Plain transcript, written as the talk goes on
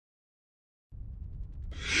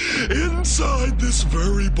Inside this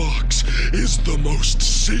very box is the most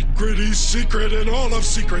secret-y secret in all of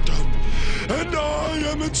secretdom. And I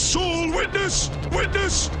am its sole witness,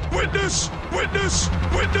 witness, witness, witness,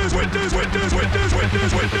 witness, witness, witness, witness, witness,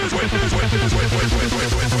 witness,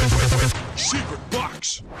 witness, witness, secret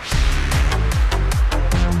box.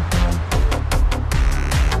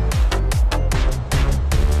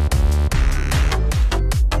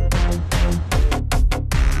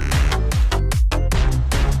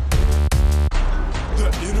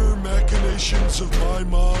 Of my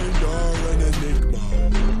mind are an enigma.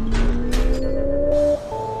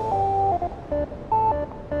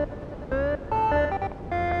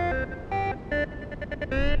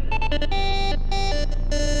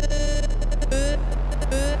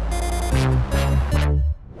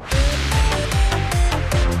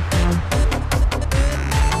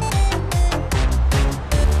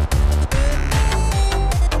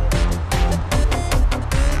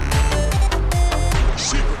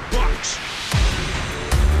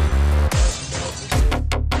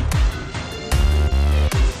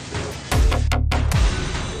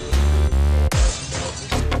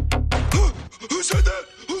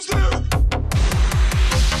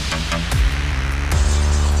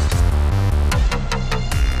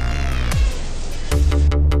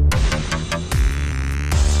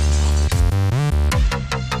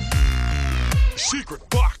 Secret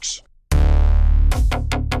box.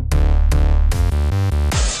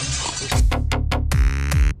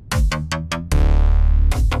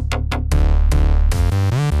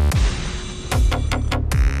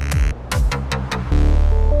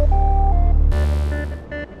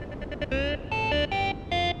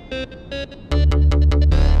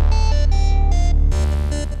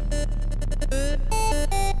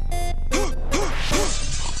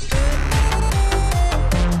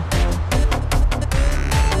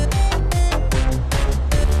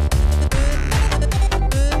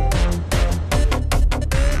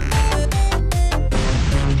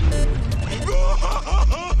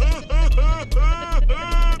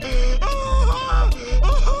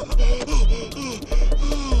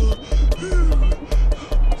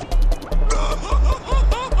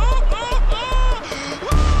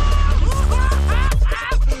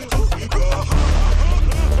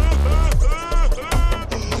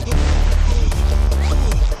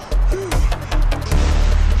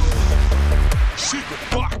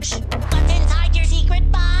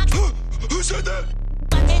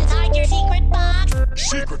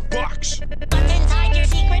 Secret box! What's inside your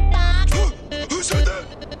secret box? Who said that?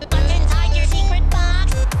 What's inside your secret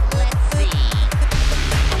box? Let's see.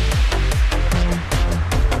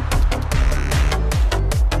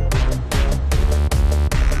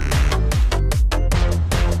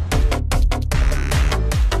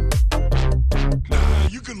 Nah,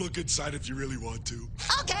 you can look inside if you really want to.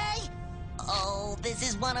 Okay. Oh, this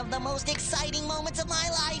is one of the most exciting moments of my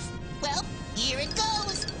life. Well, here it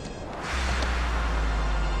goes.